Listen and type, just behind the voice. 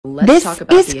Let's talk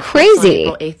about the eclipse on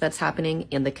April 8th that's happening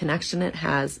and the connection it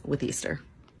has with Easter.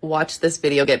 Watch this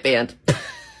video get banned.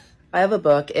 I have a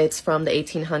book. It's from the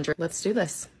 1800s. Let's do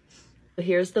this.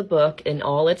 Here's the book in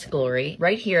all its glory.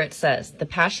 Right here it says, The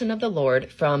Passion of the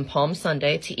Lord from Palm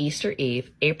Sunday to Easter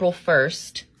Eve, April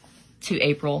 1st to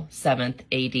April 7th,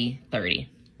 AD 30.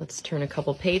 Let's turn a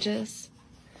couple pages.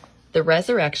 The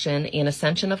Resurrection and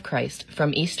Ascension of Christ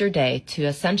from Easter Day to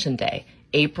Ascension Day,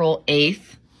 April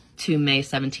 8th to May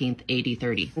 17th, AD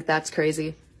 30. That's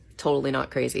crazy. Totally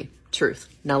not crazy. Truth.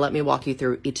 Now let me walk you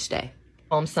through each day.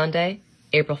 Palm Sunday,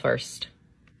 April 1st.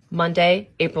 Monday,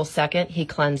 April 2nd, he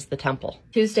cleansed the temple.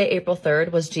 Tuesday, April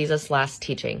 3rd was Jesus' last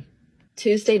teaching.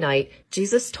 Tuesday night,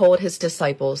 Jesus told his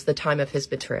disciples the time of his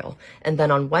betrayal. And then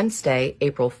on Wednesday,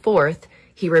 April 4th,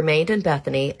 he remained in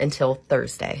Bethany until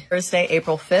Thursday. Thursday,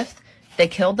 April 5th, they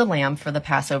killed the lamb for the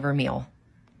Passover meal.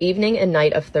 Evening and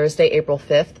night of Thursday, April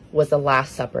 5th was the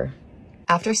Last Supper.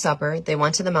 After supper, they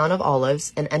went to the Mount of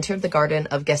Olives and entered the Garden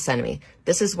of Gethsemane.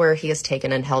 This is where he is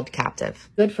taken and held captive.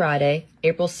 Good Friday,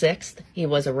 April 6th, he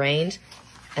was arraigned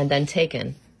and then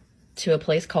taken to a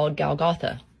place called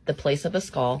Golgotha, the place of a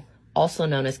skull, also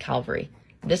known as Calvary.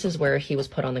 This is where he was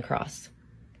put on the cross.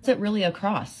 Is it really a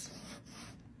cross?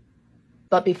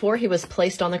 But before he was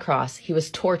placed on the cross, he was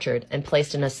tortured and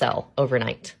placed in a cell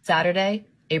overnight. Saturday,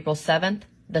 April 7th,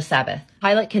 the Sabbath.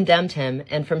 Pilate condemned him,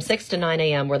 and from 6 to 9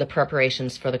 a.m. were the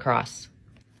preparations for the cross.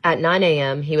 At 9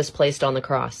 a.m., he was placed on the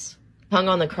cross, hung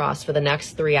on the cross for the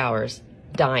next 3 hours,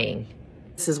 dying.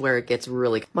 This is where it gets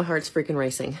really... My heart's freaking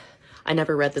racing. I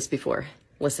never read this before.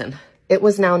 Listen. It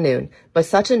was now noon, but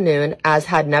such a noon as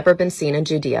had never been seen in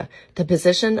Judea. The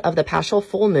position of the paschal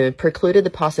full moon precluded the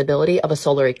possibility of a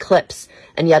solar eclipse,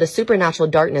 and yet a supernatural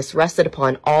darkness rested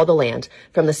upon all the land,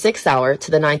 from the 6th hour to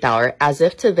the 9th hour, as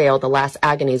if to veil the last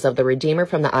agonies of the Redeemer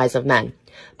from the eyes of men.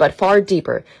 But far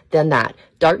deeper than that,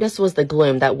 darkness was the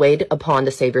gloom that weighed upon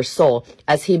the Savior's soul,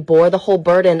 as he bore the whole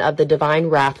burden of the divine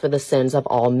wrath for the sins of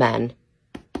all men.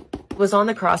 He was on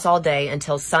the cross all day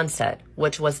until sunset,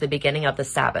 which was the beginning of the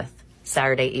Sabbath.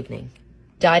 Saturday evening.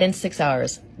 Died in 6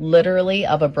 hours, literally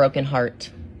of a broken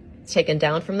heart. Taken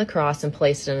down from the cross and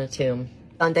placed in a tomb.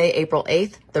 Sunday, April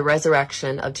 8th, the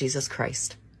resurrection of Jesus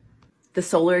Christ. The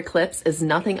solar eclipse is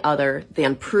nothing other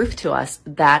than proof to us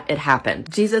that it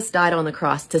happened. Jesus died on the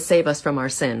cross to save us from our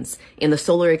sins. In the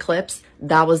solar eclipse,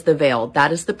 that was the veil.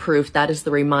 That is the proof. That is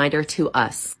the reminder to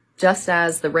us. Just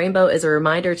as the rainbow is a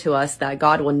reminder to us that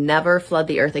God will never flood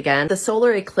the earth again, the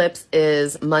solar eclipse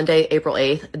is Monday, April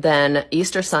 8th, then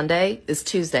Easter Sunday is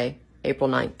Tuesday, April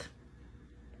 9th.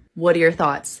 What are your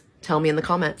thoughts? Tell me in the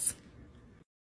comments.